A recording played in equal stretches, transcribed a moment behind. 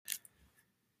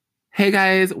Hey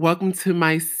guys, welcome to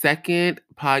my second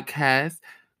podcast.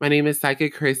 My name is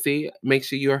Psychic Chrissy. Make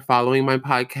sure you are following my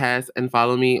podcast and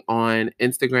follow me on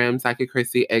Instagram, Psychic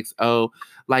Chrissy XO.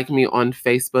 Like me on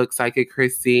Facebook, Psychic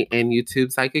Chrissy, and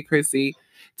YouTube, Psychic Chrissy.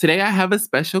 Today I have a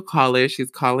special caller.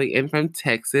 She's calling in from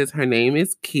Texas. Her name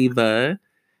is Kiva.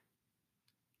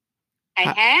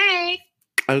 Hey.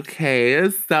 Okay,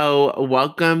 so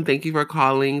welcome. Thank you for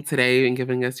calling today and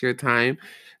giving us your time.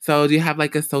 So, do you have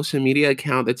like a social media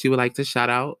account that you would like to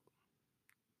shout out?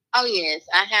 Oh, yes.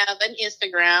 I have an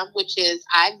Instagram, which is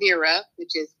Ivera,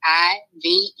 which is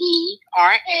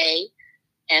Ivera.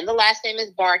 And the last name is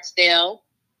Barksdale,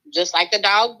 just like the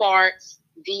dog Barks,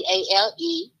 Dale.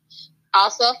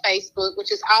 Also Facebook,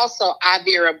 which is also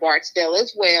Ivera Barksdale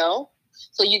as well.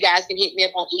 So you guys can hit me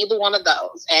up on either one of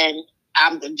those. And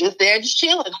I'm just there, just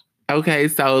chilling. Okay,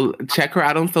 so check her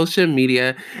out on social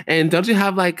media. And don't you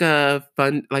have like a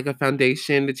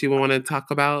foundation that you want to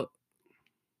talk about?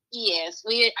 Yes,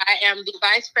 I am the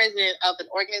vice president of an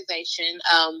organization.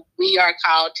 We are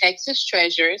called Texas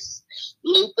Treasures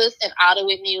Lupus and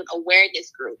Autoimmune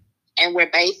Awareness Group, and we're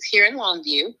based here in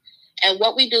Longview. And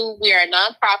what we do, we are a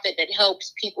nonprofit that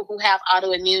helps people who have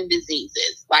autoimmune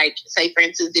diseases. Like, say, for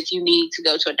instance, if you need to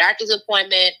go to a doctor's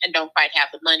appointment and don't quite have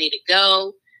the money to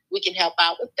go, we can help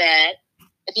out with that.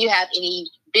 If you have any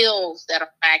bills that are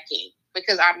lacking,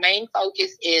 because our main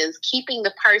focus is keeping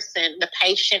the person, the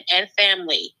patient, and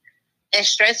family as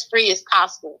stress-free as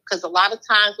possible. Because a lot of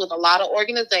times with a lot of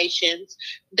organizations,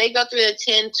 they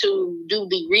tend to do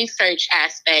the research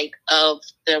aspect of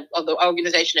the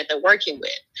organization that they're working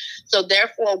with. So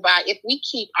therefore, if we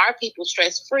keep our people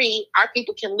stress-free, our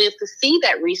people can live to see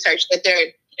that research that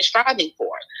they're striving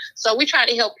for. So we try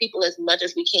to help people as much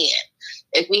as we can.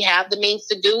 If we have the means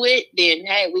to do it, then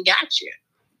hey, we got you.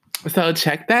 So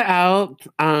check that out.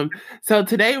 So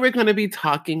today we're going to be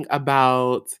talking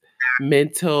about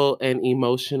mental and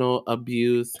emotional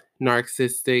abuse,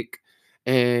 narcissistic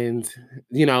and,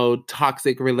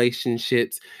 toxic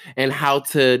relationships, and how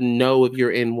to know if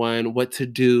you're in one, what to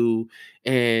do,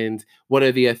 and what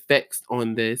are the effects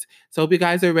on this. So hope you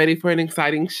guys are ready for an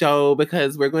exciting show,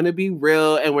 because we're going to be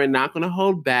real and we're not going to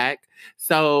hold back.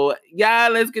 So yeah,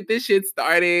 let's get this shit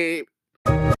started.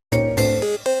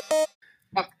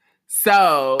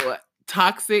 So,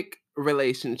 toxic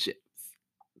relationships.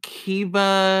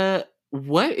 Kiva,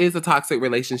 what is a toxic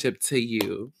relationship to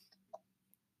you?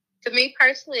 To me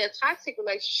personally, a toxic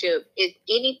relationship is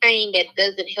anything that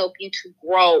doesn't help you to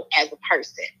grow as a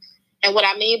person. And what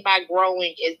I mean by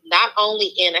growing is not only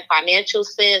in a financial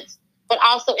sense, but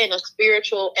also in a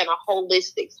spiritual and a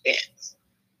holistic sense.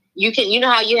 You know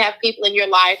how you have people in your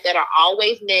life that are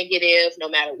always negative, no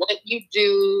matter what you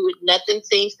do, nothing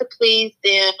seems to please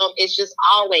them. It's just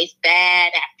always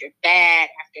bad after bad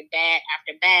after bad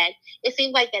after bad. It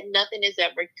seems like that nothing is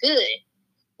ever good.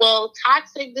 Well,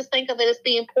 toxic, just think of it as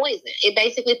being poison. It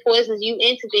basically poisons you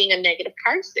into being a negative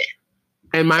person.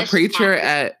 And my preacher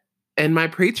at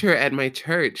my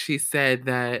church, she said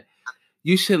that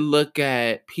you should look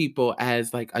at people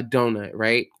as like a donut,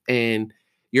 right? And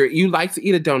you like to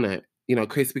eat a donut,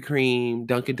 Krispy Kreme,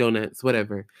 Dunkin' Donuts,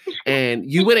 whatever.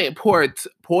 And you wouldn't pour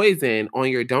poison on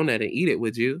your donut and eat it,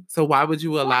 would you? So why would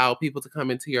you allow people to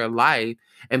come into your life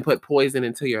and put poison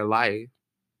into your life?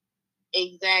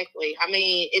 Exactly. I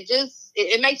mean,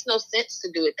 it makes no sense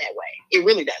to do it that way. It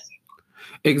really doesn't.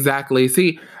 Exactly.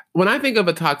 See, when I think of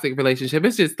a toxic relationship,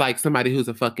 it's just like somebody who's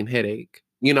a fucking headache.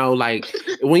 Like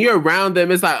when you're around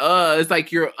them, it's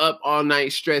like you're up all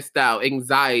night, stressed out,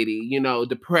 anxiety,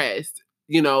 depressed.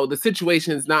 The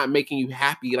situation's not making you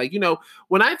happy. Like,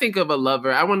 when I think of a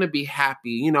lover, I want to be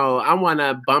happy. I want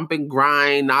to bump and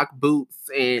grind, knock boots,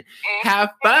 and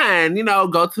have fun.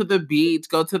 Go to the beach,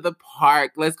 go to the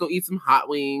park. Let's go eat some hot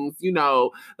wings.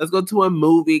 Let's go to a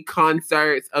movie,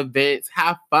 concerts, events,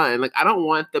 have fun. Like, I don't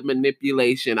want the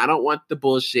manipulation. I don't want the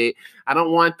bullshit. I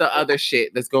don't want the other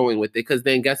shit that's going with it. Because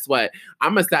then guess what?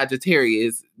 I'm a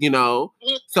Sagittarius,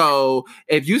 So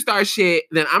if you start shit,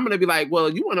 then I'm going to be like, well,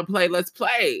 you want to play? Let's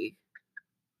play.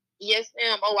 Yes,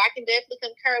 ma'am. Oh, I can definitely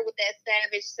concur with that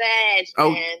savage Sag.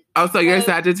 Oh, so you're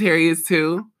Sagittarius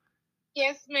too?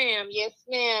 Yes, ma'am. Yes,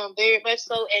 ma'am. Very much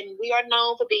so. And we are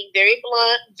known for being very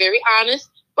blunt, very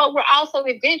honest, but we're also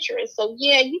adventurous. So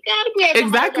yeah, you gotta be able to.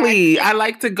 Exactly. I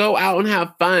like to go out and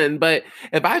have fun, but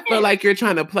if I feel like you're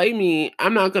trying to play me,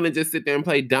 I'm not gonna just sit there and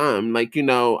play dumb. Like,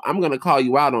 I'm gonna call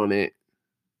you out on it.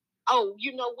 oh,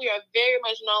 we are very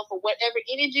much known for whatever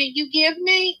energy you give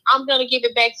me, I'm going to give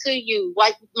it back to you.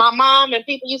 Like my mom and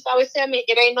people used to always tell me,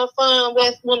 it ain't no fun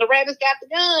when the rabbits got the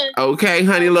gun. Okay,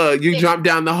 honey, look, you jump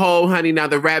down the hole, honey. Now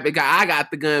the rabbit I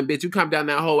got the gun, bitch. You come down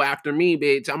that hole after me,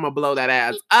 bitch. I'm going to blow that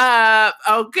ass up.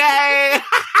 Okay.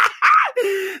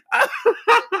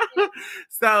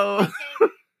 So.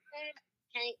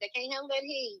 They can't handle that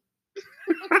heat.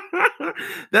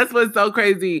 That's what's so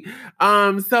crazy.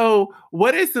 So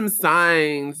what are some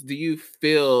signs do you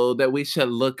feel that we should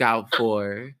look out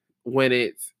for when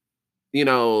it's,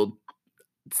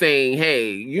 saying,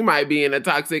 hey, you might be in a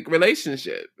toxic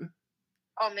relationship?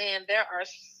 Oh man, there are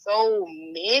so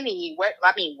many.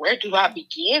 Where do I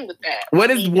begin with that?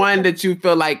 What is one that you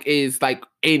feel like is like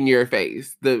in your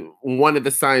face? One of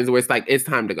the signs where it's like, it's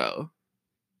time to go.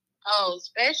 Oh,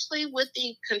 especially with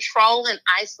the control and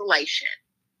isolation.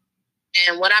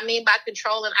 And what I mean by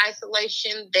control and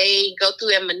isolation, they go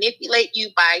through and manipulate you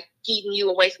by keeping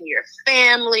you away from your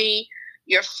family,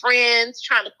 your friends,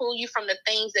 trying to pull you from the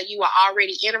things that you are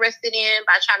already interested in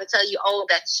by trying to tell you, oh,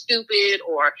 that's stupid.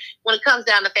 Or when it comes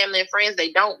down to family and friends,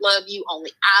 they don't love you. Only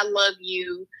I love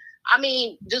you. I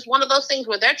mean, just one of those things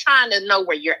where they're trying to know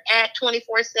where you're at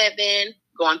 24/7,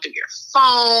 going through your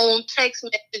phone, text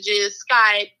messages,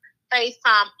 Skype,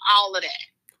 FaceTime, all of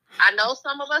that. I know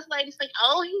some of us ladies think,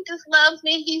 oh, he just loves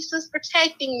me. He's just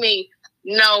protecting me.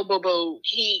 No, boo-boo.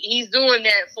 He's doing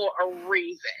that for a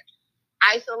reason.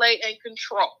 Isolate and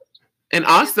control. And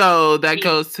also that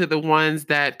goes to the ones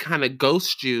that kind of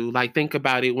ghost you. Like, think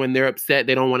about it. When they're upset,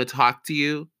 they don't want to talk to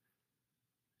you.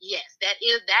 Yes, that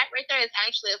right there is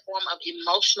actually a form of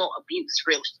emotional abuse,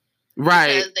 really.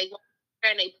 Right. Because they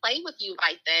play with you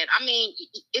like that. I mean,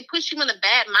 it puts you in a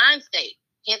bad mind state.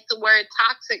 Hence the word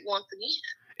toxic once again.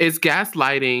 It's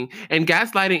gaslighting. And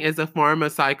gaslighting is a form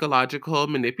of psychological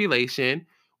manipulation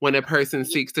when a person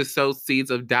seeks to sow seeds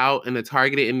of doubt in a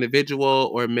targeted individual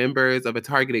or members of a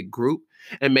targeted group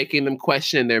and making them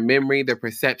question their memory, their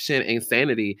perception, and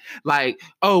sanity. Like,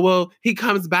 oh, well, he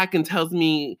comes back and tells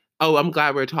me, oh, I'm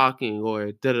glad we're talking,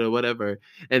 or whatever.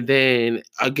 And then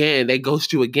again, they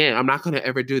ghost you again. I'm not going to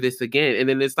ever do this again. And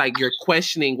then it's like you're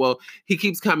questioning, well, he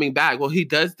keeps coming back. Well, he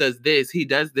does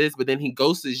this, but then he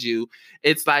ghosts you.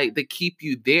 It's like they keep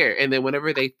you there. And then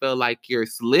whenever they feel like you're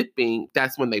slipping,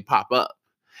 that's when they pop up.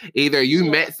 Either you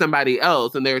met somebody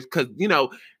else and there's, because,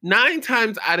 9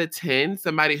 times out of 10,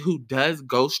 somebody who does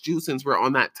ghost you, since we're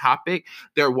on that topic,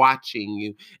 they're watching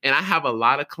you. And I have a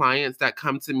lot of clients that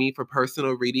come to me for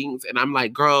personal readings and I'm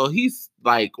like, girl, he's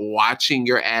like watching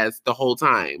your ass the whole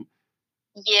time.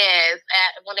 Yes.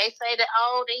 When they say that,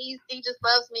 oh, he just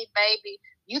loves me, baby.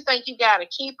 You think you got a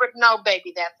keeper? No,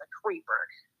 baby, that's a creeper.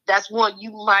 That's one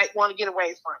you might want to get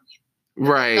away from you.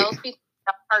 Right. Those people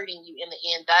are hurting you in the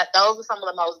end. Those are some of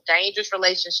the most dangerous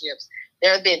relationships.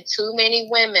 There have been too many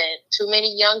women, too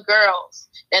many young girls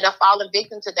that have fallen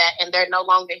victim to that, and they're no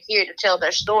longer here to tell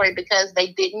their story because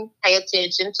they didn't pay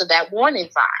attention to that warning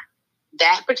sign,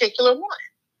 that particular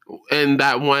one. And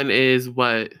that one is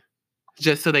what?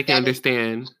 Just so they can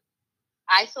understand.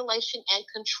 Isolation and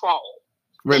control.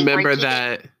 Remember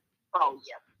that. Oh,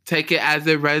 yeah. Take it as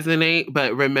it resonates,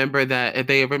 but remember that if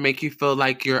they ever make you feel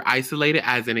like you're isolated,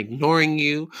 as in ignoring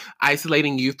you,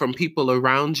 isolating you from people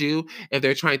around you, if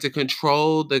they're trying to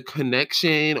control the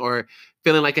connection or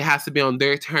feeling like it has to be on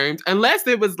their terms, unless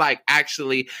it was like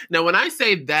actually, now when I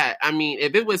say that, I mean,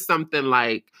 if it was something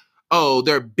like, oh,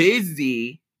 they're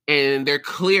busy and they're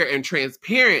clear and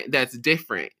transparent, that's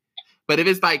different. But if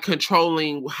it's like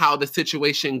controlling how the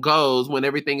situation goes when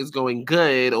everything is going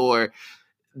good or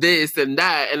this and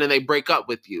that, and then they break up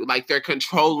with you. Like they're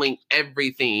controlling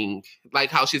everything. Like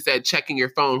how she said, checking your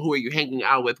phone, who are you hanging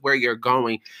out with, where you're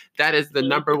going. That is the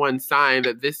number one sign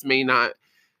that this may not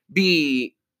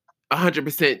be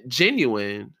 100%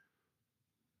 genuine.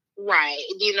 Right.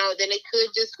 Then it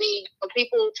could just be,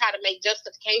 people try to make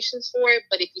justifications for it,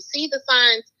 but if you see the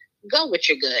signs, go with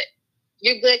your gut.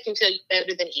 Your gut can tell you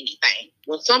better than anything.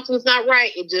 When something's not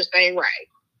right, it just ain't right.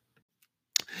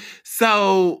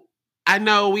 So I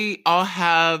know we all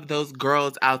have those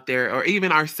girls out there, or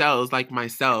even ourselves, like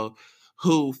myself,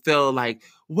 who feel like,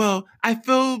 well, I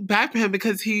feel bad for him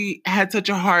because he had such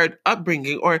a hard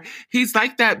upbringing, or he's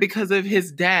like that because of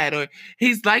his dad, or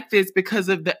he's like this because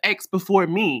of the ex before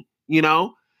me,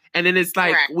 And then it's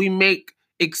like we make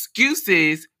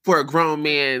excuses for a grown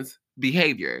man's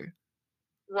behavior.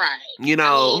 Right. I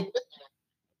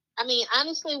mean,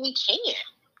 honestly, we can't.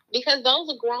 Because those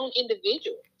are grown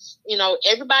individuals.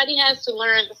 Everybody has to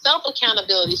learn.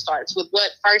 Self-accountability starts with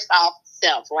what? First off,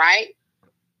 self, right?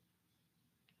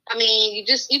 I mean, you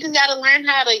just got to learn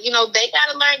how to, you know, they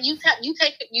got to learn.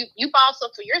 You boss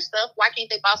up for your stuff. Why can't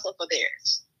they boss up for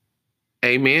theirs?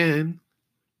 Amen.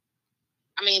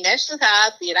 I mean, that's just how I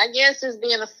see it. I guess as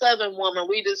being a Southern woman,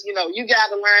 we just, you know, you got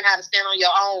to learn how to stand on your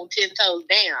own 10 toes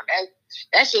down.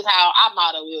 That's just how our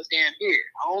motto is down here.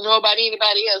 I don't know about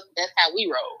anybody else, but that's how we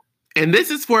roll. And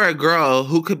this is for a girl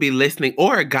who could be listening,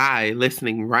 or a guy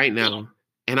listening right now.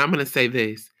 And I'm going to say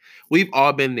this. We've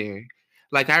all been there.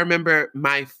 Like, I remember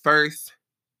my first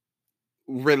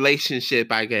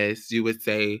relationship, I guess you would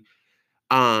say.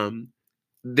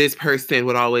 This person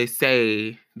would always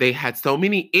say they had so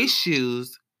many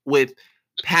issues with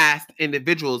past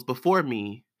individuals before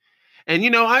me. And,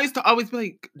 you know, I used to always be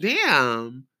like,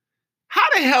 damn, how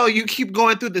the hell you keep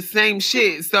going through the same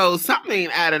shit? So something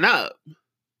ain't adding up.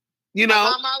 You know?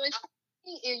 My mom always,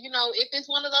 you know, if it's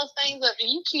one of those things that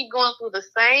you keep going through the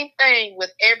same thing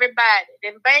with everybody,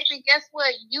 then baby, guess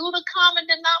what? You the common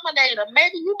denominator.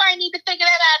 Maybe you might need to figure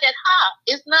that out that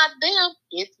it's not them,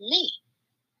 it's me.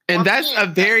 And that's a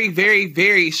very, very,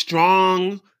 very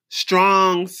strong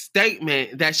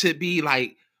statement that should be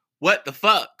like, what the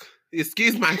fuck?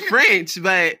 Excuse my French,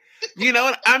 but you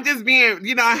know, I'm just being,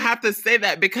 you know, I have to say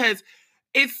that because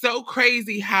it's so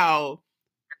crazy how,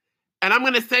 and I'm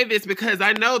going to say this because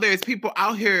I know there's people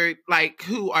out here like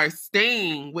who are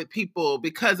staying with people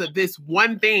because of this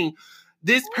one thing.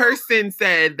 This person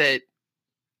said that,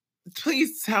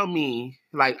 please tell me,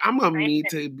 like, I'm going to need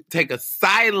to take a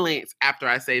silence after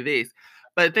I say this.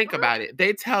 But think about it.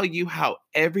 They tell you how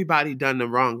everybody done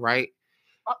them wrong, right?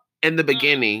 In the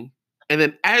beginning. And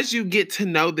then as you get to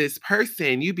know this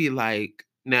person, you be like,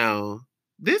 no,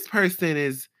 this person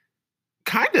is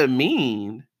kind of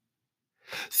mean.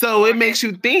 So it makes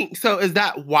you think. So is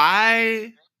that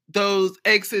why those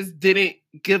exes didn't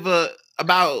give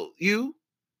about you?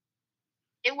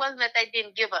 It wasn't that they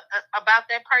didn't give about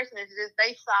that person. It's just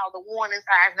they saw the warning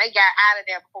signs and they got out of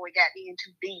there before it got in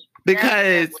too deep.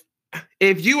 Because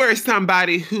if you are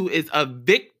somebody who is a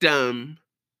victim,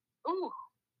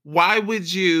 why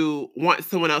would you want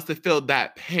someone else to feel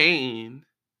that pain?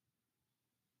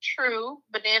 True.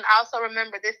 But then also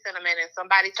remember this sentiment, and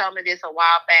somebody told me this a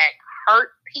while back.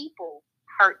 Hurt people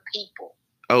hurt people.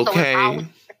 Okay. So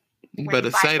you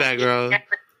better say that, girl.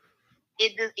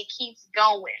 It keeps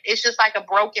going. It's just like a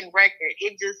broken record.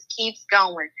 It just keeps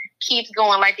going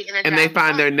like the energy. And they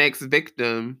find their next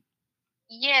victim.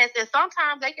 Yes, and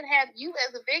sometimes they can have you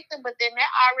as a victim, but then they're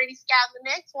already scouting the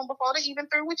next one before they're even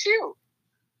through with you.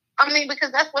 I mean,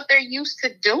 because that's what they're used to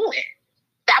doing.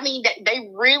 I mean, they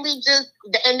really just,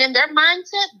 and in their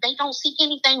mindset, they don't see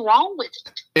anything wrong with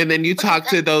it. And then you talk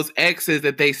to those exes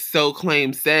that they so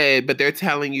claim said, but they're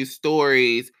telling you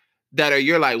stories that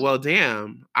you're like, well,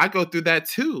 damn, I go through that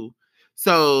too.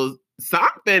 So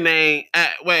something ain't,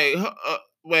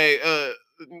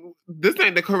 this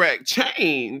ain't the correct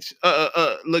change.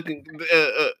 Looking,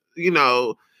 you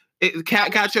know, it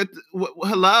got your,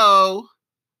 hello?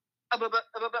 Come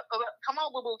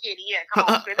on, boo-boo kitty. Yeah, come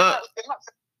on.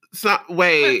 So,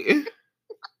 wait.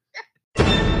 Oh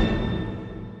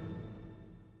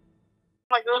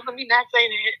my God, let me not say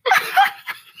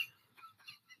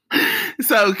that.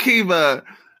 So, Kiva,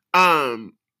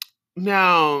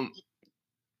 now,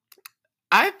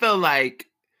 I feel like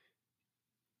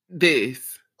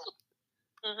this.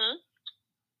 Mm-hmm.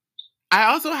 I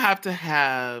also have to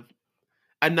have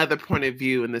another point of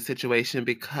view in the situation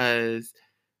because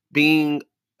being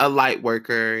a light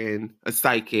worker and a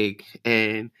psychic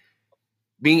and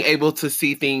being able to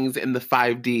see things in the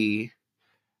 5D,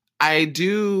 I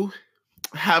do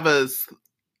have a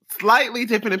slightly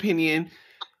different opinion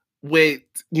with,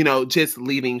 you know, just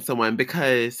leaving someone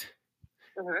because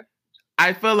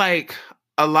I feel like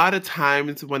a lot of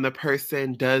times when the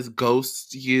person does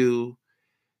ghost you,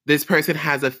 this person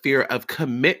has a fear of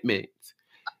commitment.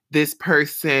 This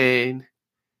person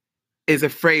is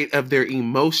afraid of their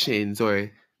emotions,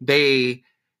 or they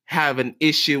have an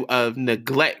issue of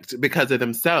neglect because of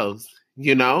themselves,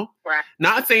 you know? Right.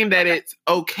 Not saying that it's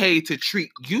okay to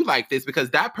treat you like this, because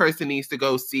that person needs to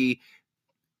go see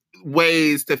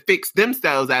ways to fix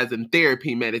themselves, as in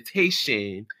therapy,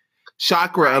 meditation,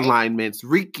 chakra alignments,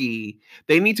 Reiki.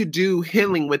 They need to do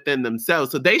healing within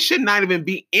themselves. So they should not even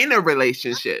be in a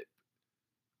relationship.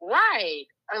 Right.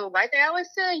 Like I always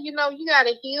say, you know, you got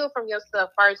to heal from yourself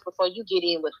first before you get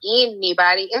in with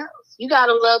anybody else. You got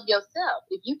to love yourself.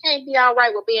 If you can't be all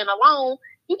right with being alone,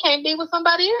 you can't be with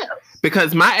somebody else.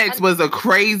 Because my ex was a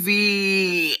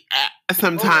crazy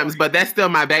sometimes, but that's still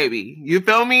my baby. You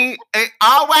feel me? It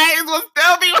always will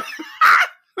still be.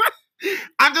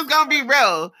 I'm just going to be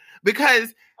real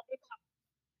because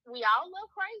we all love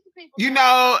crazy people. You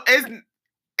know,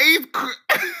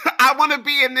 I want to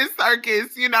be in this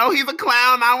circus. You know, he's a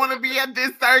clown. I want to be at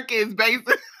this circus,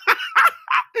 basically.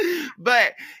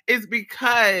 But it's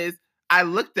because I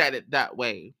looked at it that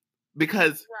way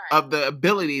because of the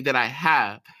ability that I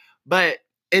have. But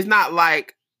it's not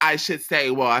like I should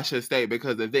say, well, I should stay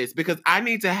because of this, because I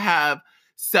need to have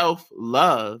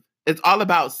self-love. It's all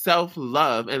about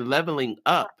self-love and leveling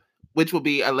up, which will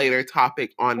be a later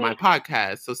topic on my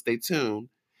podcast. So stay tuned.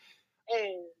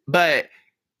 But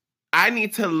I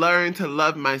need to learn to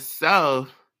love myself,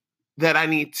 that I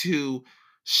need to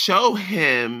show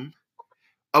him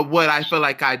of what I feel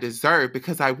like I deserve,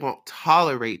 because I won't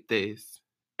tolerate this.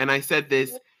 And I said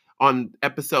this on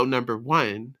episode number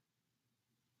 1.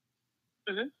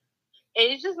 Mm-hmm.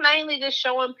 It's just mainly just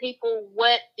showing people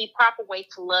what the proper way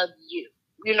to love you.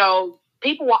 You know,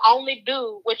 people will only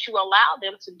do what you allow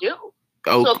them to do.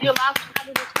 Oh. So if you allow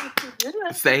somebody to treat you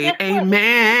good, say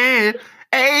amen.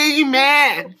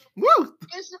 Amen. Woo.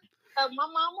 My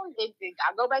mama,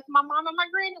 I go back to my mom and my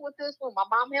granny with this one. My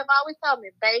mom have always told me,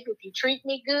 baby, if you treat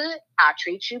me good, I'll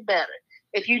treat you better.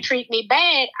 If you treat me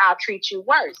bad, I'll treat you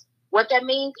worse. What that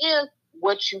means is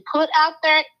what you put out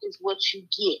there is what you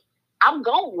get. I'm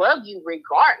going to love you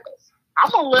regardless.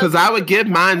 I'm going to love you. Because I would give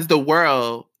mine the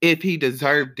world if he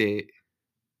deserved it.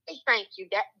 Thank you.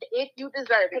 That if you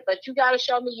deserve it. But you got to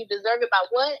show me you deserve it by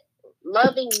what?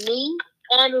 Loving me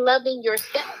and loving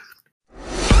yourself.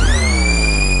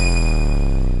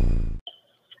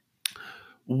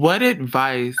 What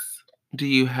advice do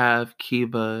you have,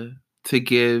 Kiva, to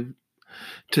give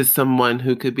to someone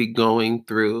who could be going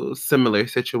through similar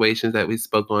situations that we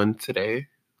spoke on today?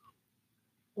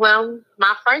 Well,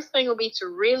 my first thing will be to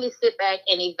really sit back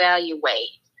and evaluate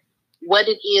what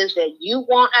it is that you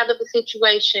want out of the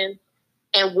situation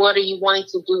and what are you wanting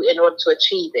to do in order to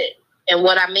achieve it. And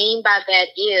what I mean by that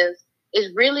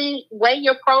is really weigh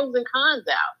your pros and cons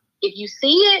out. If you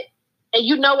see it and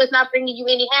you know it's not bringing you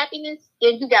any happiness,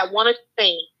 then you got one of two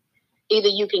things. Either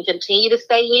you can continue to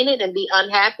stay in it and be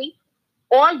unhappy,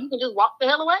 or you can just walk the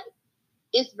hell away.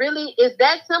 It's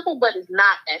that simple, but it's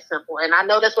not that simple. And I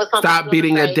know that's what some Stop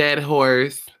beating a dead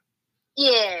horse.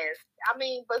 Yes. I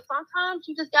mean, but sometimes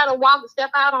you just got to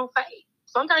step out on faith.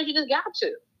 Sometimes you just got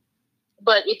to.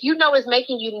 But if you know it's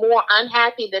making you more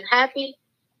unhappy than happy,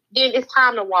 then it's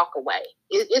time to walk away.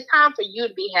 It's time for you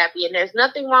to be happy. And there's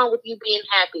nothing wrong with you being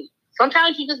happy.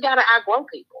 Sometimes you just got to outgrow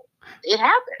people. It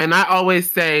happens. And I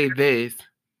always say this,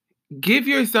 give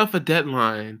yourself a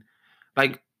deadline.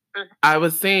 Like I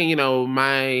was saying, you know,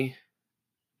 my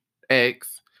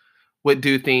ex would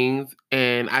do things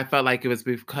and I felt like it was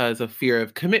because of fear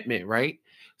of commitment, right?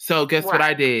 So guess what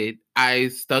I did? I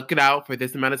stuck it out for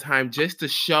this amount of time just to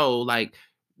show like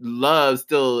love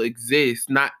still exists.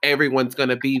 Not everyone's going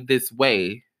to be this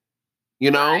way,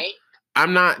 you know? Right.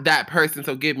 I'm not that person,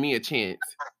 so give me a chance,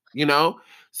 you know?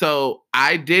 So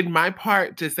I did my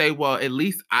part to say, well, at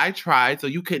least I tried. So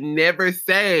you could never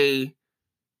say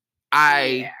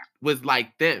I was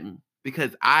like them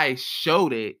because I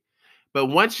showed it. But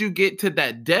once you get to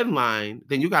that deadline,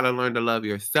 then you got to learn to love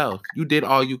yourself. You did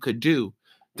all you could do.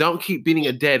 Don't keep beating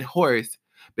a dead horse,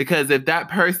 because if that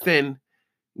person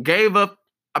gave up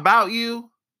about you,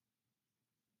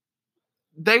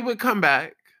 they would come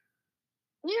back.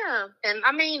 Yeah. And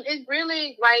I mean, it's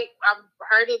really like I've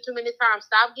heard it too many times.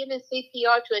 Stop giving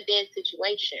CPR to a dead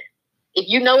situation. If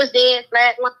you know it's dead,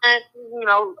 flatline, you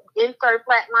know, insert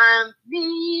flatline,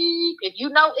 beep. If you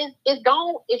know it's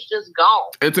gone, it's just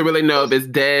gone. And to really know if it's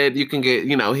dead, you can get,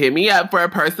 you know, hit me up for a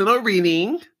personal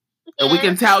reading. And we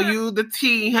can tell you the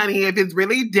tea, honey, if it's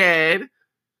really dead.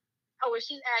 Oh, and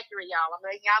she's accurate, y'all. I'm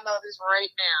letting y'all know this right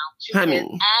now. She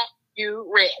is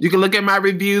accurate. You can look at my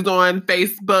reviews on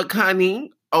Facebook,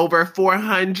 honey. Over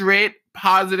 400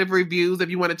 positive reviews if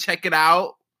you want to check it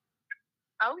out.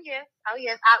 Oh, yes. Oh,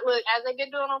 yes. Look, as I've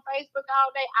been doing on Facebook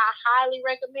all day, I highly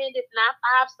recommend it. Not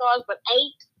 5 stars, but 8.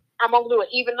 I'm going to do an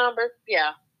even number.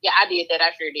 Yeah, I did that.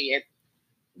 I sure did.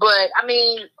 But, I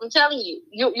mean, I'm telling you,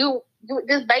 you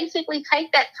just basically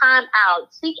take that time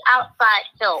out. Seek outside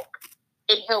help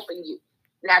in helping you.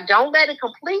 Now, don't let it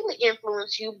completely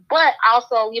influence you, but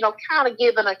also, you know, kind of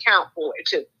give an account for it,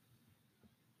 too.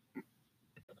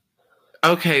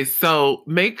 Okay, so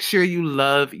make sure you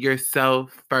love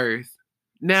yourself first.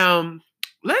 Now,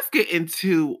 let's get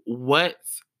into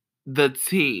what's the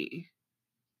tea.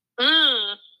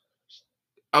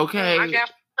 Okay. I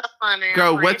got stuff on there.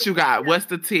 Girl, what you got? What's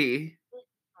the tea?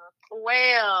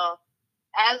 Well,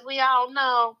 as we all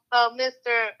know,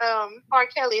 Mr. R.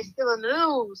 Kelly is still in the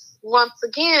news once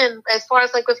again, as far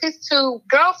as like with his 2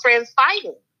 girlfriends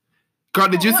fighting. Girl,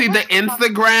 did you see the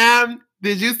Instagram?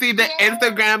 Did you see the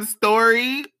Instagram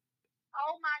story?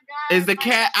 Oh my Is the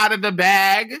cat out of the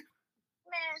bag? Man,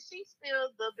 she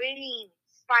spilled the beans.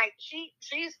 Like, she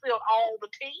spilled all the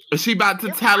tea. Is she about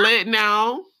to tell it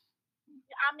now?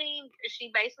 I mean,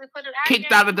 she basically put it out.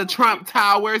 Kicked out of the Trump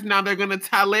Towers. Now they're gonna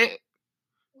tell it.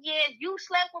 Yeah, you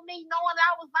slept with me knowing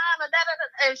I was buying a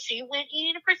da-da-da. And she went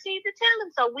in and proceeded to tell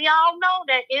him. So we all know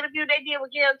that interview they did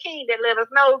with Gayle King that let us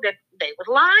know that they was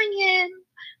lying.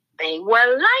 They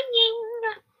were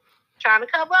lying. Trying to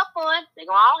cover up for it. They're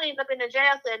going to all end up in the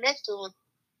jail cell next to him.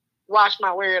 Watch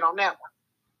my word on that one.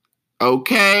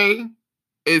 Okay.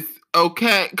 It's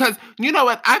okay. Because you know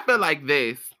what? I feel like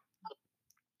this.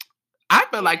 I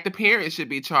feel like the parents should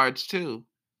be charged too.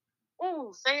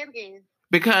 Ooh, say it again.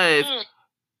 Because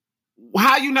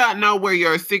how you not know where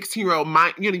your 16-year-old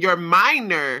your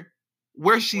minor,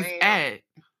 where she's at?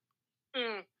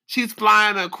 She's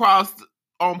flying across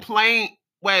on plane.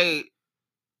 Wait,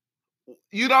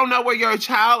 you don't know where your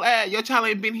child at? Your child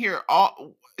ain't been here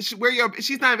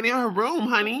she's not even in her room,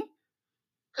 honey.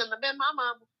 Couldn't have been my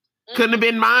mama. Couldn't have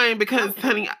been mine because,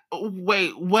 honey,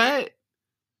 wait, what?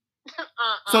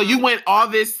 So you went all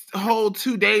this whole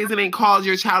 2 days and then called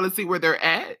your child to see where they're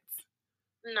at?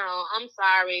 No, I'm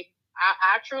sorry.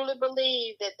 I truly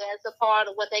believe that that's a part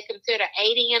of what they consider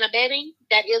aiding and abetting.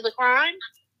 That is a crime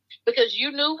because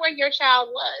you knew where your child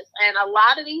was. And a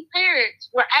lot of these parents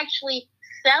were actually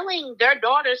selling their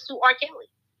daughters to R. Kelly.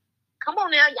 Come on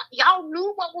now. Y'all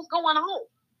knew what was going on.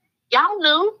 Y'all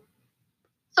knew.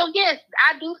 So, yes,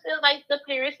 I do feel like the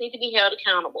parents need to be held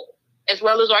accountable, as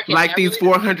well as our kids. Like these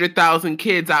 400,000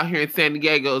 kids out here in San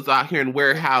Diego's out here in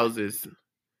warehouses.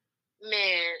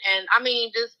 Man, and I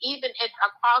mean, just even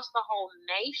across the whole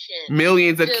nation.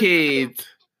 Millions of kids.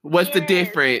 What's the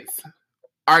difference?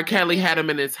 R. Kelly had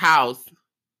them in his house.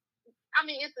 I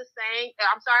mean, it's the same.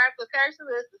 I'm sorry for cursing,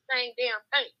 but it's the same damn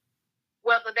thing.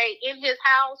 Whether they in his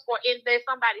house or in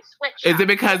somebody's sweatshop. Is it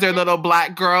because they're little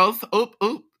black girls? Oop.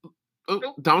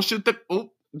 Don't shoot the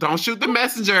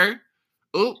messenger.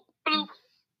 Oop.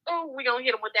 Oh, we're going to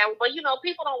hit them with that one. But,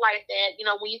 people don't like that.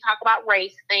 When you talk about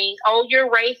race things, oh,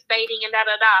 you're race baiting and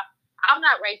da-da-da. I'm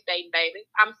not race baiting, baby.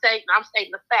 I'm stating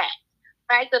the fact.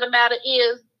 Fact of the matter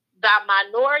is the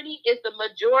minority is the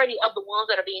majority of the ones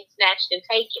that are being snatched and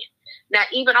taken. Now,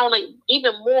 even on an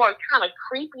even more kind of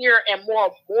creepier and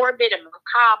more morbid and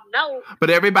macabre note.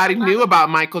 But everybody knew about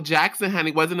Michael Jackson,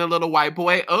 honey. Wasn't a little white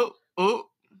boy. Oh.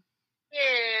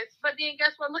 Yes, but then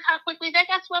guess what? Look how quickly they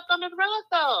got swept under the rug,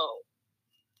 though.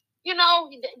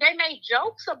 They made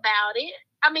jokes about it.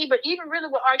 I mean, but even really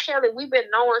with R. Kelly, we've been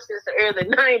knowing since the early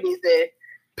 90s that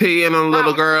peeing on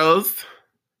little girls.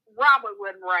 Robert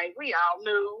wasn't right. We all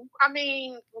knew. I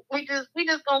mean, we just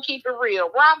gonna keep it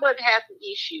real. Robert had some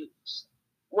issues.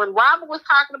 When Robert was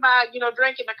talking about,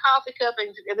 drinking a coffee cup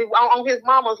and on his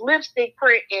mama's lipstick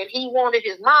print, and he wanted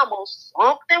his mama's,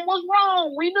 something was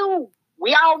wrong. We knew.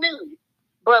 We all knew.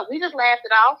 But we just laughed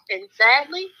it off, and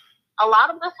sadly, a lot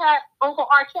of us had Uncle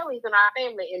R. Kelly's in our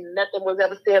family, and nothing was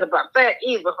ever said about that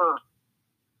either, huh?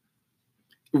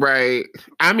 Right.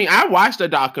 I mean, I watched the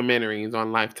documentaries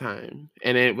on Lifetime,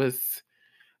 and it's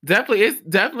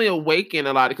definitely awakened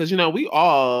a lot, because, we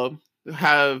all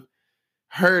have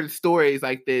heard stories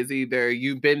like this. Either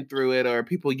you've been through it or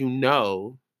people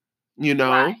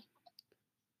Right.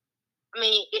 I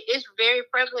mean, it's very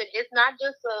prevalent. It's not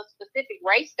just a specific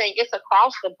race thing. It's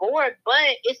across the board,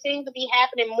 but it seems to be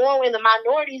happening more in the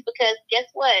minorities because guess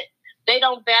what? They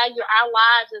don't value our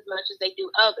lives as much as they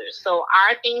do others. So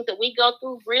our things that we go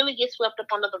through really get swept up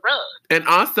under the rug. And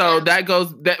also that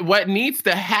what needs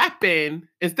to happen,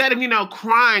 instead of,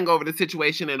 crying over the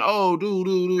situation and,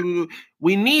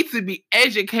 we need to be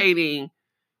educating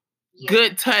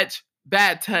good touch,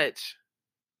 bad touch.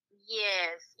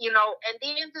 Yes, and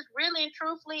then just really and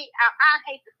truthfully, I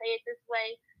hate to say it this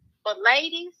way, but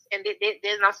ladies, and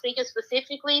I'm speaking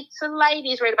specifically to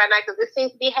ladies right about now, because this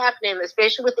seems to be happening,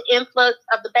 especially with the influx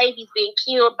of the babies being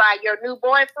killed by your new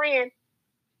boyfriend.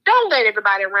 Don't let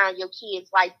everybody around your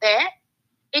kids like that.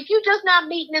 If you're just not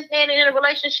meeting this man in a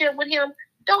relationship with him,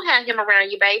 don't have him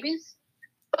around your babies.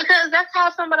 Because that's how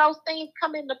some of those things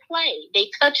come into play. They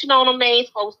touching on them they ain't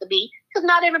supposed to be, because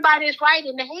not everybody is right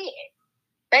in the head.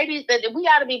 Babies, we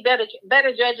got to be better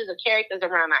judges of characters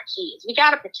around our kids. We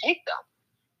got to protect them.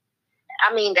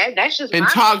 I mean, that's just. And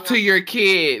talk to your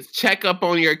kids. Check up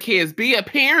on your kids. Be a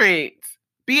parent.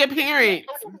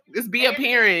 Just be a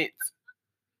parent.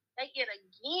 Take it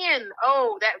again.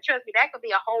 Oh, trust me, that could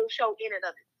be a whole show in and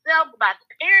of itself about the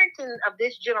parenting of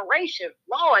this generation.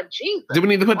 Lord Jesus. Do we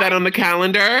need to put that on the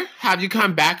calendar? Have you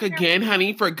come back again,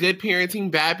 honey, for good parenting,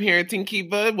 bad parenting,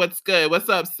 Kiva? What's good? What's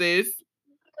up, sis?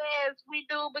 Yes, we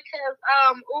do because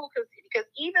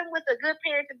even with a good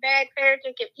parenting, bad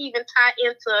parenting can even tie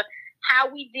into how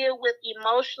we deal with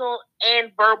emotional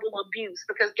and verbal abuse.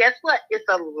 Because guess what? It's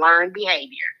a learned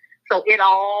behavior. So it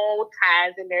all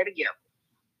ties in there together.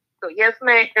 So yes,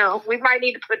 ma'am, we might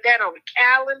need to put that on the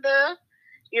calendar.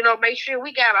 Make sure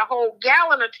we got a whole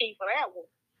gallon of tea for that one.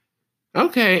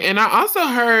 Okay, and I also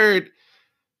heard,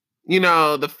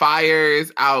 the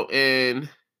fires out in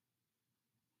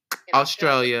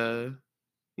Australia.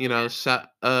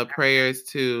 Prayers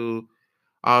to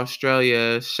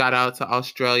Australia. Shout out to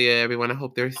Australia, everyone. I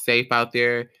hope they're safe out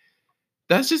there.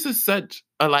 That's just such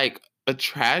a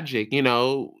tragic,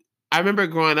 I remember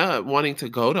growing up wanting to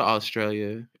go to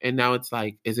Australia, and now it's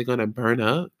like, is it going to burn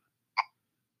up?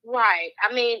 Right.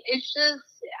 I mean, it's just,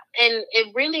 and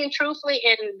it really and truthfully,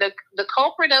 and the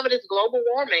culprit of it is global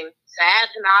warming.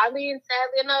 Sadly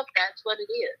enough, that's what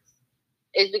it is.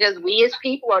 It's because we as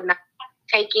people are not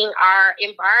taking our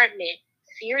environment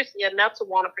seriously enough to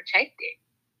want to protect it.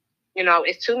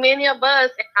 It's too many of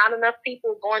us and not enough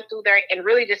people going through there and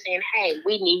really just saying, hey,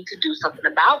 we need to do something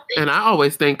about this. And I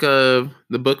always think of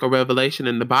the book of Revelation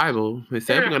in the Bible. It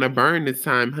said we're going to burn this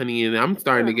time, honey, and I'm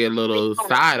starting to get a little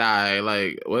side-eye,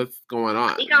 like, what's going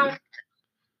on? Speak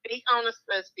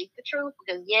the truth,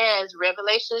 because yes,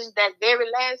 Revelation is that very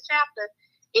last chapter.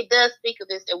 It does speak of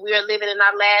this, that we are living in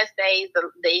our last days.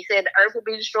 They said the earth will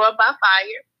be destroyed by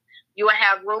fire. You will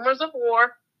have rumors of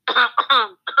war,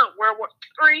 World War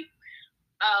III,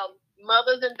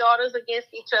 mothers and daughters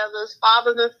against each other,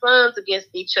 fathers and sons against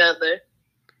each other.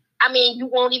 I mean, you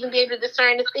won't even be able to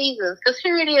discern the seasons, because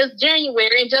here it is,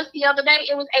 January, and just the other day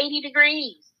it was 80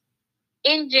 degrees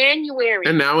in January.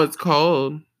 And now it's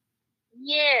cold.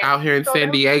 Yeah. Out here in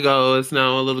San Diego, it's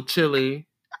now a little chilly.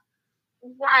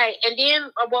 Right. And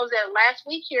then, what was that, last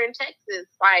week here in Texas?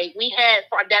 Like, we had,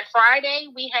 for that Friday,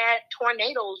 we had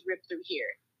tornadoes rip through here.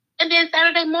 And then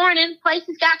Saturday morning,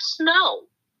 places got snow.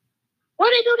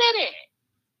 Where they do that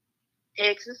at?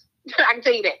 Texas. I can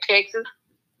tell you that, Texas.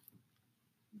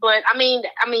 But, I mean,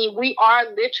 we are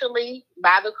literally,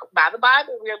 by the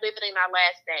Bible, we are living in our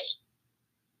last day.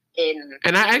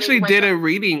 And I actually did a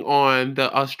reading on the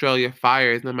Australia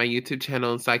fires on my YouTube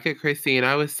channel, Psychic Chrissy, and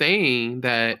I was saying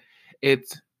that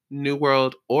it's New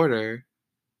World Order,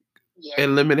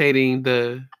 eliminating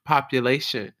the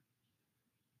population.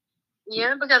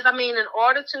 Yeah, because, I mean, in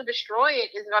order to destroy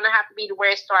it, it's going to have to be to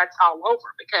where it starts all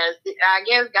over. Because I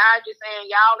guess God just saying,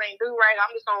 y'all ain't do right.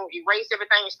 I'm just going to erase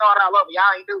everything and start all over.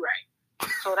 Y'all ain't do right.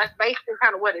 So that's basically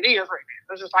kind of what it is right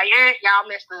now. It's just like, y'all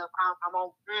messed up. I'm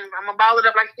gonna ball it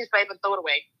up like a piece of paper and throw it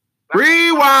away.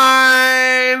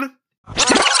 Rewind!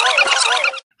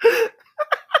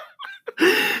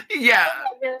 Yeah.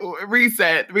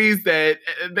 Reset.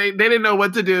 They didn't know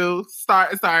what to do.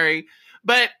 Sorry.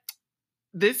 But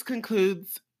this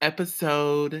concludes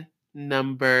episode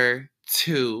number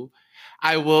 2.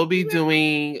 I will be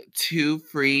doing 2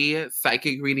 free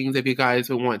psychic readings if you guys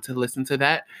would want to listen to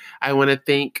that. I want to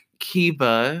thank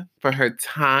Kiva for her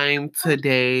time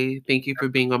today. Thank you for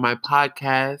being on my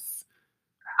podcast.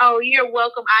 Oh, you're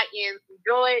welcome. I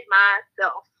enjoyed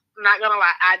myself. I'm not going to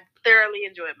lie. I thoroughly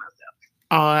enjoyed myself.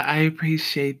 Oh, I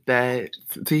appreciate that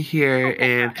to hear.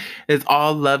 And it's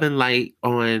all love and light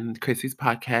on Chrissy's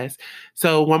podcast.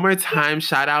 So one more time,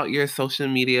 shout out your social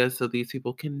media so these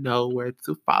people can know where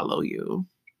to follow you.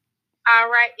 All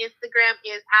right. Instagram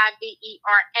is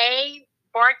IVERA,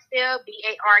 Barksdale,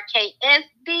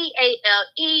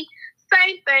 BARKSDALE.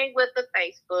 Same thing with the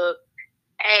Facebook.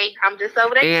 Hey, I'm just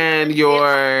over there. And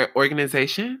your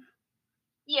organization?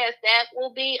 Yes, that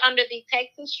will be under the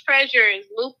Texas Treasures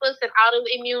Lupus and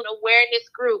Autoimmune Awareness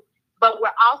Group. But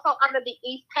we're also under the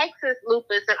East Texas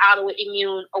Lupus and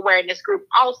Autoimmune Awareness Group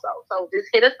also. So just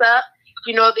hit us up.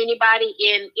 You know, if anybody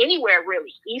in anywhere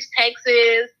really, East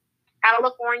Texas,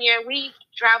 California, we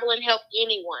travel and help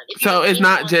anyone. So it's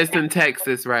not just in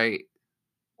Texas, right?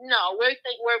 No, we're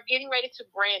getting ready to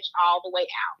branch all the way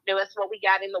out. That's what we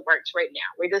got in the works right now.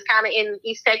 We're just kind of in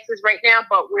East Texas right now,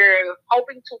 but we're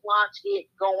hoping to launch it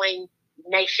going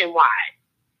nationwide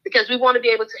because we want to be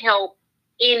able to help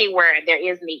anywhere there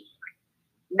is need,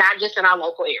 not just in our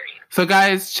local area. So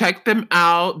guys, check them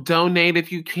out. Donate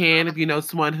if you can. If you know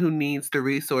someone who needs the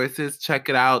resources, check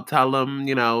it out. Tell them,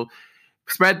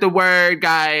 spread the word,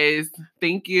 guys.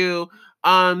 Thank you.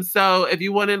 So if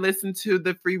you want to listen to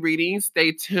the free readings,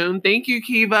 stay tuned. Thank you,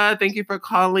 Kiva. Thank you for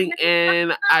calling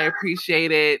in. I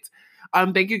appreciate it.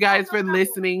 Thank you guys for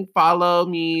listening. Follow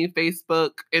me,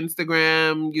 Facebook,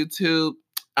 Instagram, YouTube,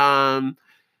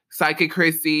 Psychic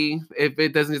Chrissy. If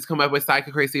it doesn't just come up with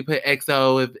Psychic Chrissy, put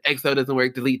XO. If XO doesn't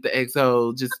work, delete the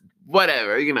XO. Just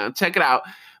whatever, check it out.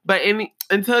 But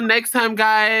until next time,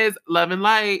 guys, love and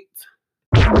light.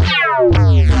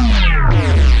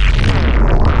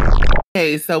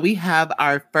 Okay, so we have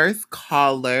our first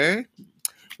caller.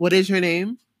 What is your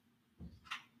name?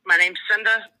 My name's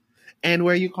Cinda. And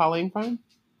where are you calling from?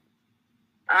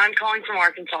 I'm calling from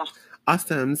Arkansas.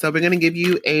 Awesome. So we're going to give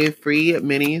you a free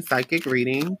mini psychic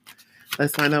reading.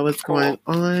 Let's find out what's going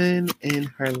on in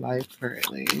her life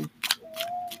currently.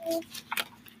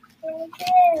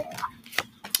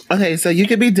 Okay, so you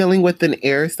could be dealing with an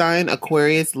air sign,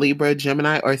 Aquarius, Libra,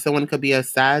 Gemini, or someone could be a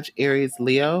Sag, Aries,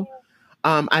 Leo.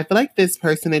 I feel like this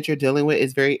person that you're dealing with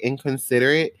is very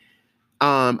inconsiderate.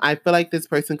 I feel like this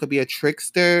person could be a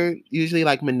trickster, usually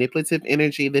like manipulative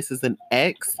energy. This is an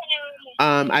ex.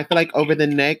 I feel like over the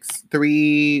next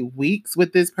 3 weeks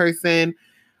with this person,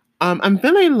 I'm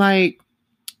feeling like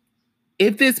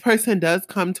if this person does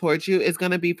come towards you, it's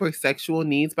going to be for sexual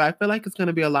needs, but I feel like it's going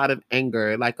to be a lot of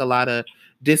anger, like a lot of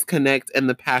disconnect and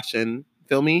the passion.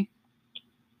 Feel me?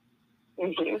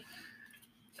 Mm-hmm.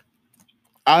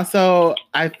 Also,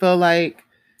 I feel like,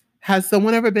 has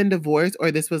someone ever been divorced, or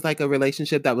this was like a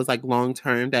relationship that was like long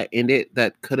term that ended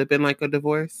that could have been like a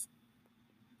divorce?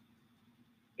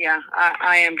 Yeah,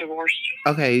 I am divorced.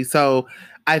 Okay, so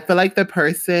I feel like the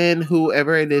person,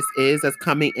 whoever this is that's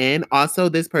coming in, also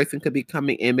this person could be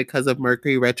coming in because of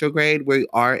Mercury retrograde. We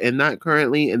are in that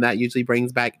currently, and that usually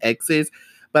brings back exes.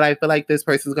 But I feel like this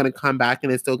person's going to come back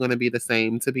and it's still going to be the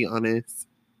same, to be honest.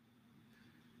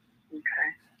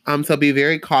 Okay. So be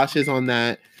very cautious on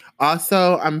that.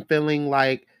 Also, I'm feeling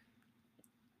like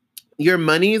your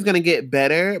money is going to get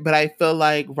better, but I feel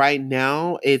like right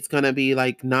now it's going to be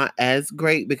like not as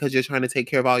great because you're trying to take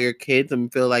care of all your kids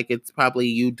and feel like it's probably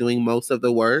you doing most of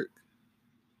the work.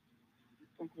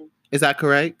 Mm-hmm. Is that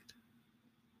correct?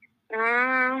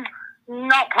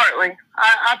 Not partly.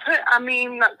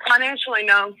 Financially,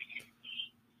 no.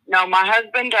 No, my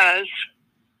husband does.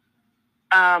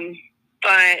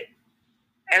 But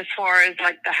as far as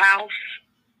like the house,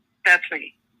 that's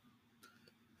me.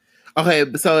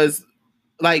 Okay, so it's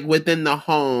like within the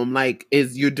home, like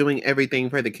you're doing everything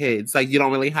for the kids. Like you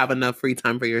don't really have enough free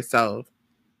time for yourself.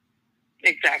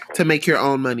 Exactly. To make your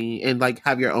own money and like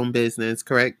have your own business,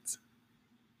 correct?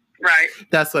 Right.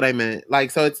 That's what I meant. Like,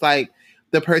 so it's like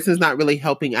the person's not really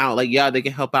helping out. Like, yeah, they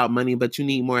can help out money, but you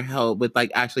need more help with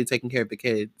like actually taking care of the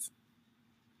kids.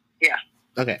 Yeah.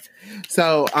 Okay.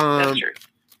 So, that's true.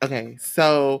 Okay.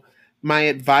 So my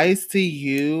advice to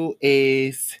you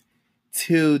is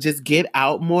to just get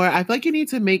out more. I feel like you need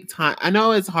to make time. I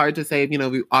know it's hard to say,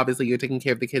 obviously you're taking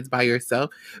care of the kids by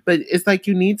yourself, but it's like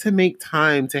you need to make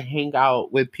time to hang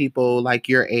out with people like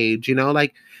your age,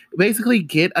 like basically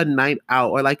get a night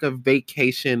out or like a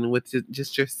vacation with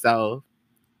just yourself.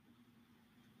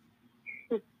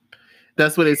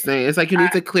 That's what it's saying. It's like you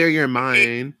need to clear your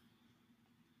mind.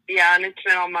 Yeah, and it's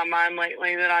been on my mind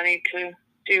lately that I need to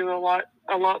do a lot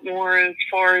more as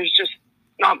far as just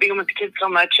not being with the kids so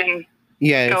much and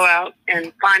go out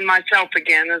and find myself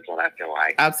again is what I feel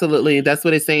like. Absolutely. That's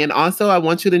what it's saying. And also, I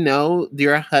want you to know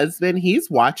your husband, he's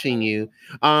watching you.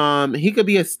 He could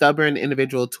be a stubborn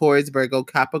individual, Taurus, Virgo,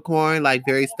 Capricorn, like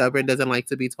very stubborn, doesn't like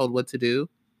to be told what to do.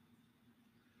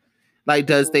 Like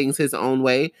does things his own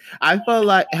way. I feel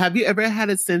like, have you ever had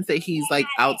a sense that he's like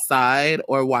outside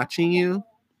or watching you?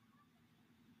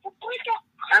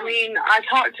 I mean, I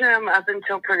talked to him up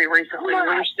until pretty recently. We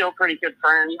were still pretty good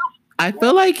friends. I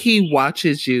feel like he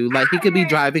watches you. Like he could be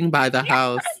driving by the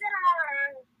house.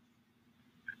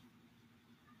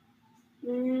 I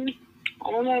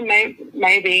don't know,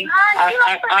 maybe.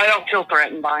 I don't feel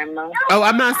threatened by him though. Oh,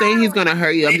 I'm not saying he's gonna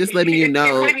hurt you. I'm just letting you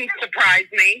know. It wouldn't surprise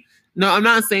me. No, I'm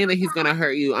not saying that he's gonna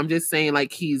hurt you. I'm just saying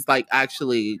like he's like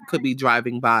actually could be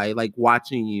driving by, like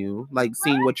watching you, like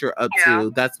seeing what you're up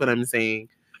to. That's what I'm saying.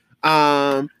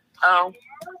 Oh.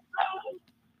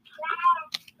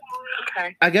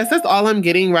 Okay. I guess that's all I'm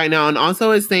getting right now. And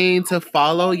also it's saying to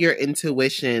follow your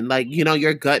intuition, like,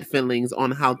 your gut feelings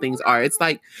on how things are. It's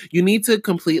like you need to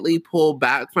completely pull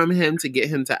back from him to get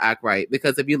him to act right.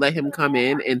 Because if you let him come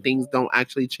in and things don't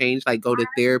actually change, like go to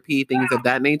therapy, things of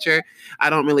that nature, I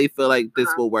don't really feel like this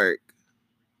will work.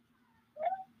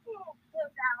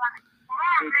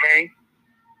 Okay.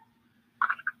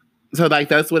 So like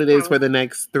that's what it is for the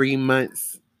next 3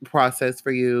 months process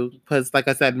for you, because like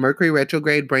I said, Mercury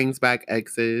retrograde brings back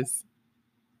exes.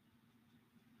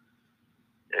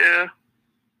 Yeah.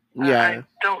 I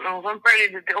don't know if I'm ready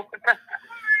to deal with that.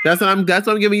 That's what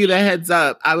I'm giving you the heads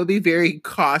up. I would be very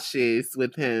cautious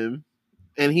with him,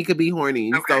 and he could be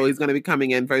horny, so he's gonna be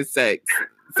coming in for sex.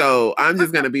 So I'm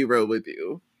just gonna be real with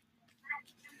you.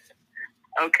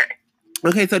 Okay.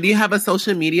 Okay, so do you have a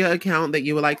social media account that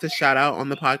you would like to shout out on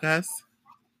the podcast?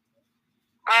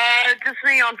 Just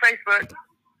me on Facebook.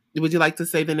 Would you like to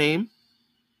say the name?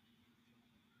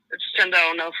 It's Chandel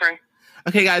Onofre.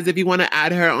 Okay, guys, if you want to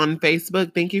add her on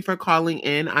Facebook, thank you for calling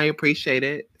in. I appreciate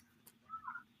it.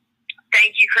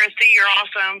 Thank you, Christy. You're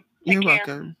awesome. You're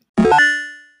welcome.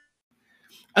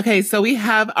 Okay, so we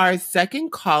have our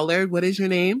second caller. What is your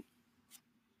name?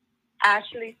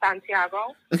 Ashley Santiago.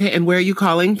 Okay, and where are you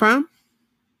calling from?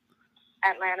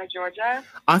 Atlanta, Georgia.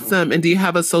 Awesome. And do you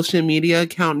have a social media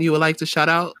account you would like to shout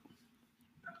out?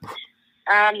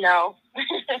 No.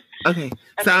 Okay.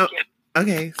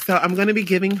 So I'm going to be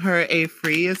giving her a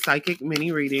free psychic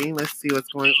mini reading. Let's see what's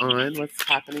going on. What's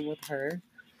happening with her?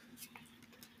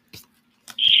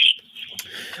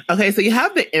 Okay, so you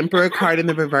have the Emperor card in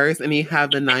the reverse, and you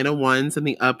have the Nine of Wands in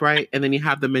the upright, and then you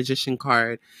have the Magician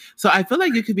card. So I feel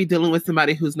like you could be dealing with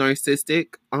somebody who's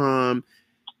narcissistic.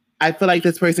 I feel like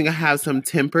this person could have some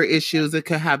temper issues. It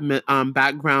could have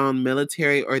background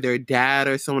military, or their dad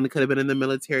or someone that could have been in the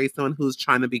military, someone who's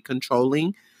trying to be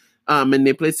controlling,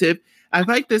 manipulative. I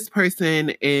feel like this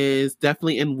person is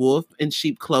definitely in wolf and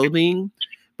sheep clothing,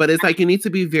 but it's like you need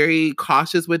to be very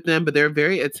cautious with them, but they're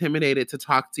very intimidated to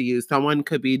talk to you. Someone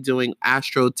could be doing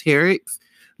astroterics,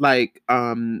 like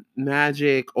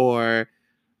magic or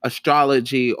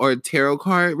astrology or tarot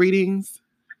card readings,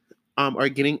 or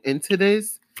getting into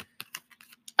this.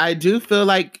 I do feel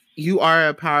like you are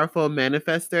a powerful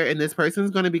manifester, and this person's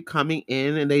going to be coming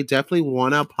in and they definitely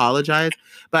want to apologize.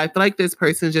 But I feel like this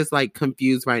person's just like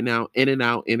confused right now, in and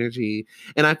out energy.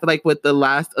 And I feel like with the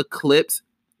last eclipse,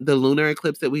 the lunar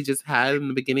eclipse that we just had in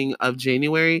the beginning of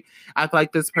January, I feel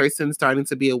like this person's starting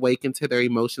to be awakened to their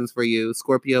emotions for you.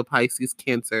 Scorpio, Pisces,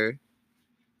 Cancer.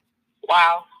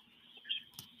 Wow.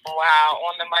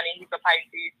 On the money, he's a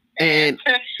Pisces. And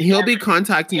he'll be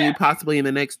contacting you possibly in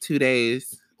the next 2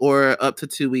 days. Or up to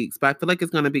 2 weeks. But I feel like it's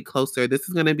going to be closer. This is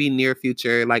going to be near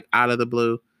future, like out of the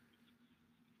blue.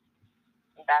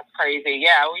 That's crazy.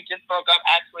 Yeah, we just broke up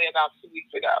actually about 2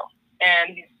 weeks ago.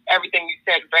 And everything you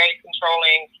said, very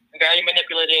controlling, very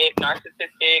manipulative,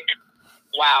 narcissistic.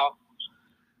 Wow.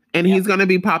 And he's going to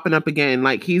be popping up again.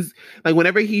 Like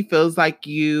whenever he feels like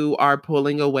you are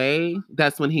pulling away,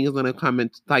 that's when he's going to come and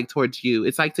like towards you.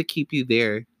 It's like to keep you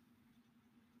there.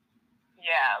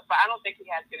 Yeah, but I don't think he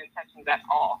has good intentions at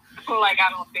all. Like,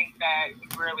 I don't think that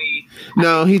he really...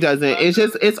 No, he doesn't.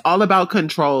 It's all about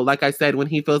control. Like I said, when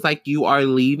he feels like you are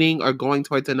leaving or going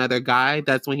towards another guy,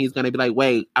 that's when he's going to be like,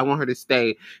 wait, I want her to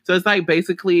stay. So it's like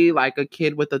basically like a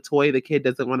kid with a toy. The kid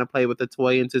doesn't want to play with the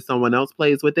toy until someone else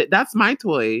plays with it. That's my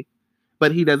toy.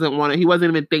 But he doesn't want it. He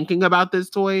wasn't even thinking about this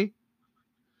toy.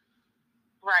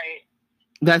 Right.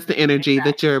 That's the energy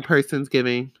that your person's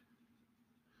giving.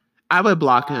 I would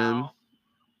block him.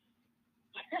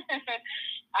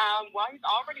 Well, he's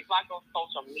already blocked on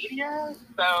social media.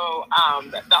 So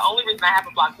the only reason I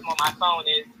haven't blocked him on my phone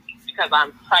is because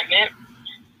I'm pregnant.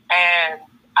 And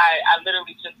I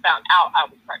literally just found out I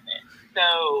was pregnant.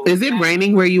 So is it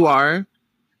raining where you are?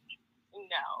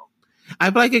 No.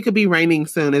 I feel like it could be raining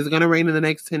soon. Is it going to rain in the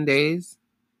next 10 days?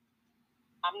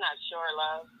 I'm not sure,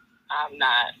 love. I'm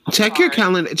not. Check your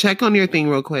calendar. Check on your thing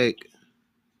real quick.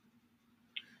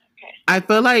 I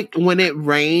feel like when it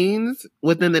rains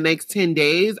within the next 10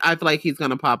 days, I feel like he's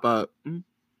going to pop up. Let me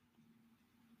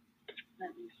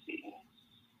see.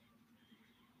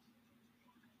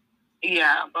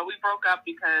 Yeah, but we broke up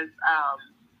because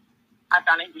I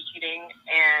found out he was cheating,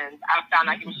 and I found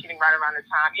out he was cheating right around the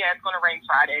time. Yeah, it's going to rain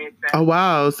Friday. So. Oh,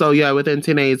 wow. So, yeah, within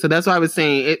 10 days. So that's why I was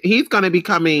saying he's going to be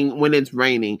coming when it's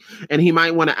raining, and he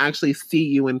might want to actually see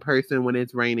you in person when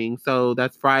it's raining. So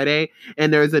that's Friday,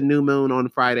 and there's a new moon on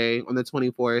Friday on the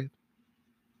 24th.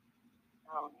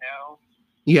 Oh, no.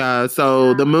 Yeah,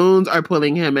 so the moons are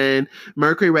pulling him in.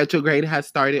 Mercury retrograde has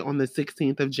started on the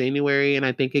 16th of January, and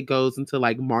I think it goes until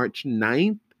like March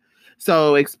 9th.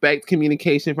 So expect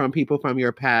communication from people from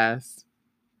your past.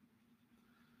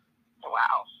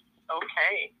 Wow.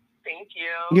 Okay. Thank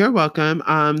you. You're welcome.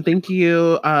 Thank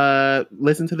you.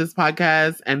 Listen to this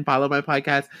podcast and follow my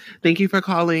podcast. Thank you for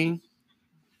calling.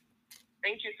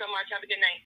 Thank you so much. Have a good night.